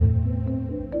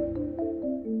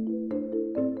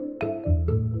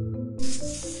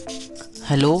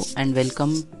Hello and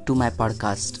welcome to my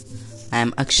podcast. I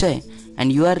am Akshay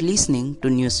and you are listening to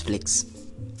Newsflix.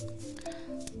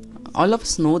 All of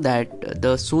us know that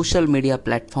the social media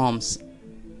platforms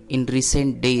in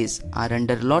recent days are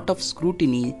under a lot of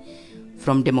scrutiny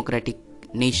from democratic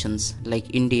nations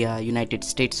like India, United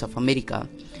States of America,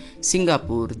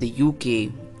 Singapore, the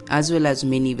UK, as well as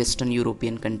many Western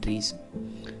European countries.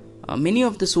 Many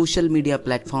of the social media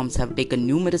platforms have taken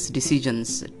numerous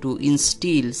decisions to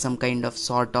instill some kind of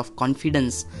sort of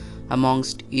confidence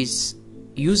amongst its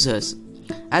users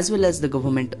as well as the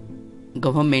government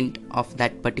of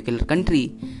that particular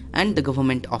country and the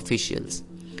government officials.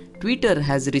 Twitter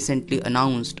has recently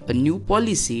announced a new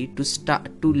policy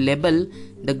to label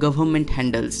the government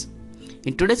handles.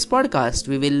 In today's podcast,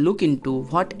 we will look into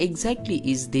what exactly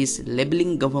is this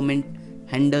labeling government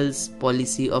handles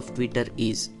policy of Twitter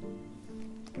is.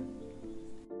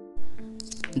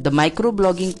 The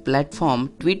microblogging platform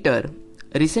Twitter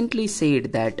recently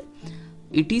said that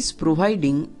it is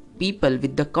providing people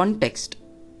with the context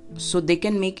so they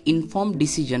can make informed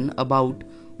decision about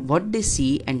what they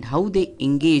see and how they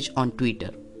engage on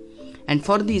Twitter. And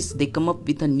for this they come up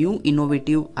with a new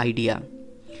innovative idea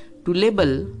to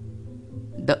label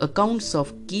the accounts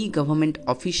of key government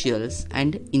officials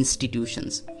and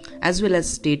institutions as well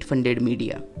as state funded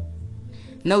media.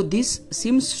 Now this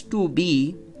seems to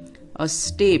be a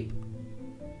step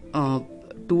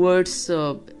towards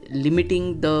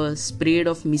limiting the spread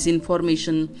of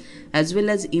misinformation as well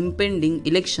as impending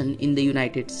election in the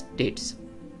United States.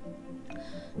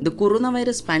 The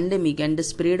coronavirus pandemic and the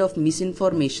spread of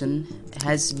misinformation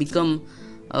has become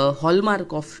a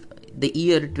hallmark of the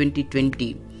year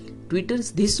 2020.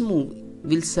 Twitter's this move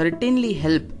will certainly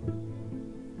help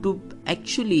to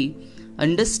actually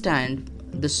understand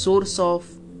the source of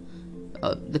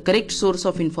the correct source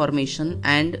of information,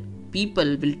 and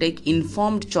people will take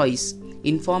informed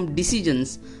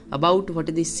decisions about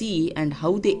what they see and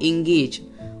how they engage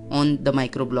on the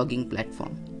microblogging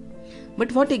platform.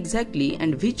 But what exactly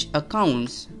and which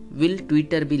accounts will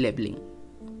Twitter be labeling?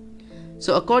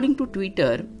 So according to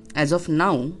Twitter, as of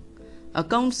now,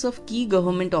 accounts of key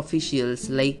government officials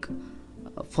like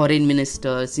foreign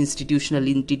ministers, institutional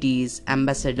entities,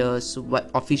 ambassadors,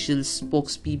 official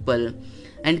spokespeople,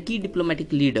 and key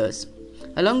diplomatic leaders,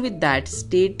 along with that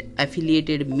state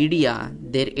affiliated media,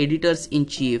 their editors in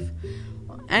chief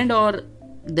and or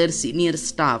their senior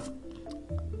staff,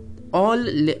 all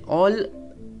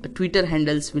Twitter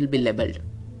handles will be labeled.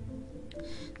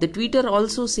 The Twitter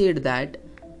also said that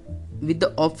with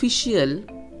the official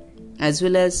as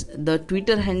well as the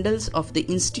Twitter handles of the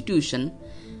institution,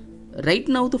 right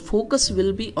now the focus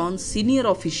will be on senior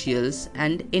officials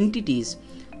and entities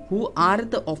who are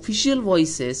the official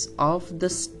voices of the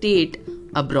state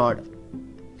abroad.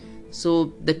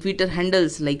 So the Twitter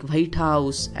handles like White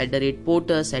House,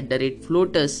 @POTUS,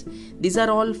 @FLOTUS, these are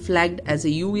all flagged as a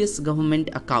US government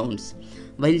accounts,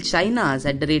 while China's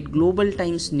 @Global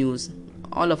Times News,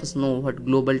 all of us know what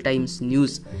Global Times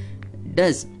News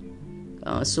does.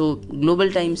 So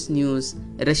Global Times News,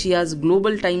 Russia's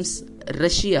Global Times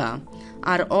Russia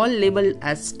are all labeled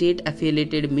as state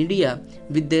affiliated media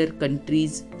with their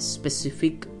country's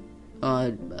specific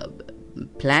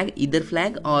flag, either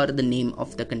flag or the name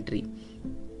of the country.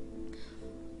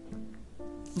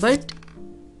 But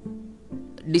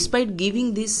despite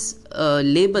giving these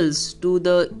labels to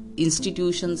the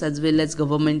institutions as well as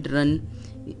government run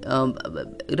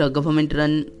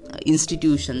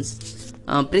institutions,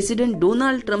 President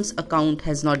Donald Trump's account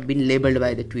has not been labeled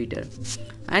by the Twitter,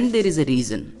 and there is a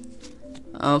reason.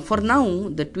 For now,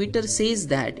 the Twitter says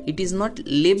that it is not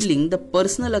labeling the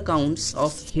personal accounts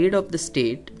of head of the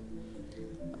state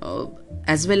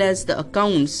as well as the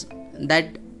accounts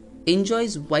that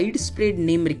enjoys widespread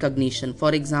name recognition.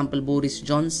 For example, Boris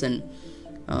Johnson,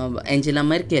 Angela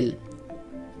Merkel,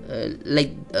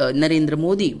 Narendra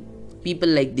Modi, people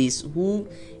like this who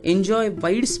enjoy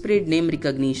widespread name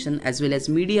recognition as well as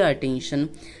media attention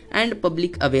and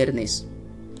public awareness.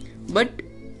 But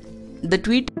the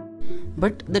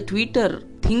Twitter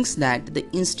thinks that the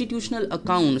institutional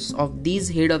accounts of these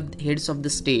heads of the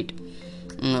state,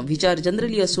 which are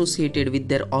generally associated with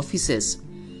their offices,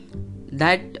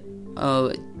 that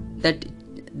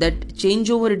change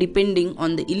over depending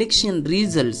on the election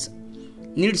results,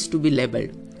 needs to be labeled,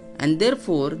 and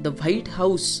therefore the White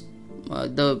House,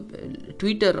 the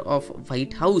Twitter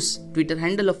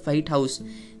handle of White House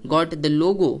got the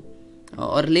logo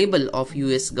or label of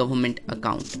US government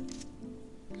account.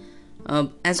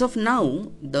 As of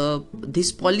now,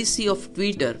 this policy of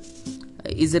Twitter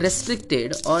is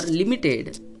restricted or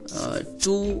limited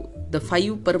to the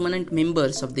 5 permanent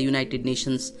members of the United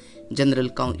Nations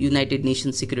United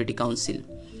Nations Security Council.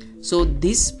 So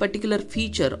this particular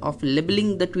feature of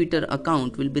labeling the Twitter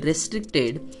account will be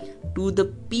restricted to the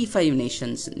P5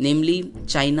 nations, namely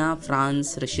China,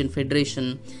 France, Russian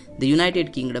Federation, the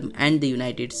United Kingdom and the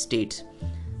United States.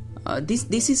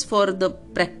 This is for the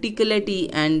practicality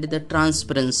and the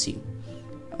transparency,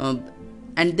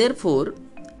 and therefore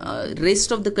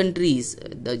rest of the countries,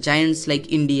 the giants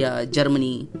like India,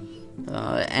 Germany,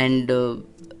 and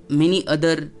many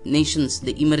other nations,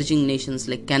 the emerging nations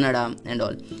like Canada and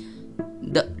all,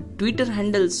 the Twitter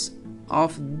handles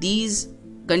of these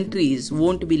countries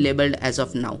won't be labeled as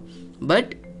of now,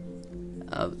 but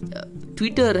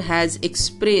Twitter has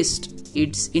expressed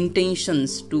its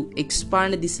intentions to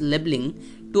expand this labeling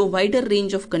to a wider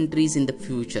range of countries in the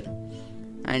future.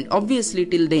 And obviously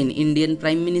till then, Indian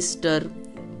Prime Minister's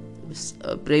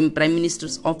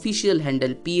official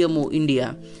handle PMO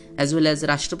India, as well as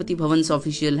Rashtrapati Bhavan's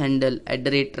official handle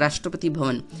 @Rashtrapati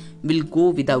Bhavan will go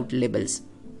without labels.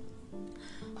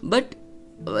 But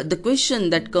the question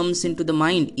that comes into the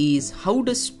mind is, how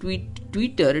does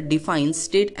Twitter define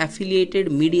state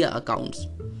affiliated media accounts?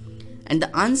 And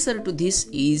the answer to this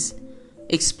is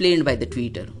explained by the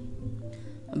Twitter.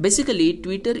 Basically,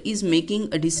 Twitter is making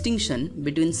a distinction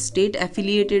between state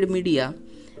affiliated media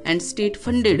and state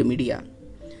funded media.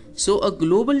 So a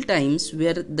Global Times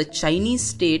where the Chinese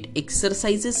state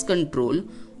exercises control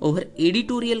over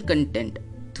editorial content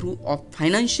through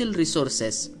financial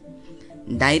resources,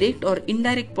 direct or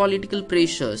indirect political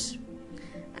pressures,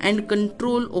 and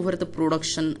control over the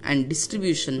production and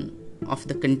distribution of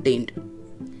the content.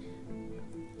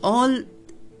 All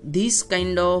these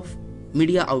kind of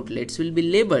media outlets will be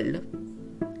labeled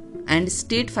and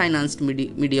state financed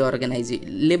media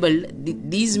organization labeled.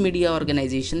 These media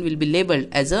organization will be labeled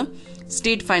as a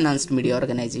state financed media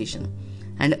organization,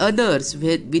 and others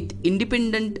with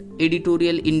independent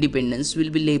editorial independence will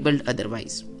be labeled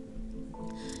otherwise.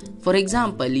 For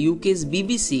example, UK's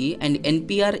BBC and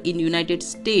NPR in United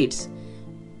States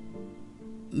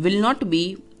will not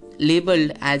be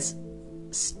labeled as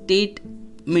state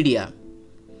media.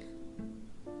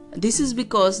 This is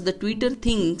because the Twitter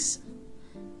thinks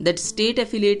that state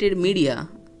affiliated media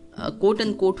quote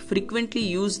unquote frequently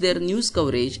use their news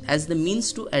coverage as the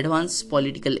means to advance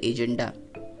political agenda.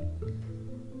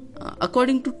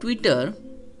 According to Twitter,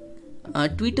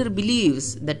 Twitter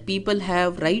believes that people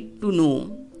have right to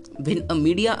know when a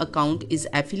media account is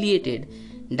affiliated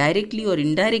directly or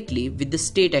indirectly with the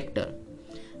state actor.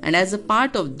 And as a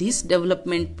part of this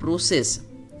development process,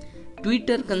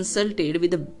 Twitter consulted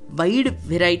with a wide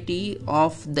variety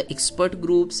of the expert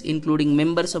groups, including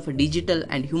members of digital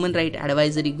and human rights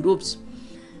advisory groups,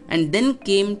 and then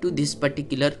came to this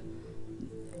particular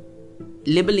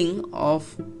labeling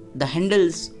of the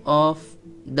handles of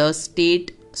the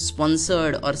state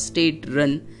sponsored or state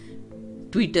run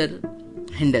Twitter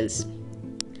handles.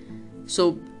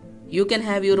 So you can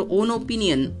have your own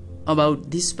opinion about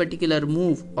this particular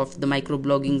move of the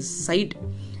microblogging site,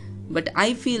 but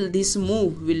I feel this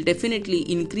move will definitely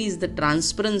increase the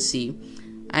transparency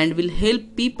and will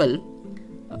help people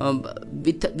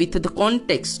with the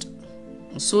context,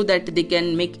 so that they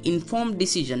can make informed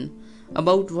decision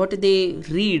about what they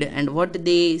read and what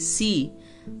they see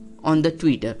on the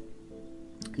Twitter.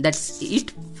 That's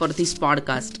it for this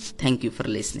podcast. Thank you for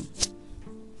listening.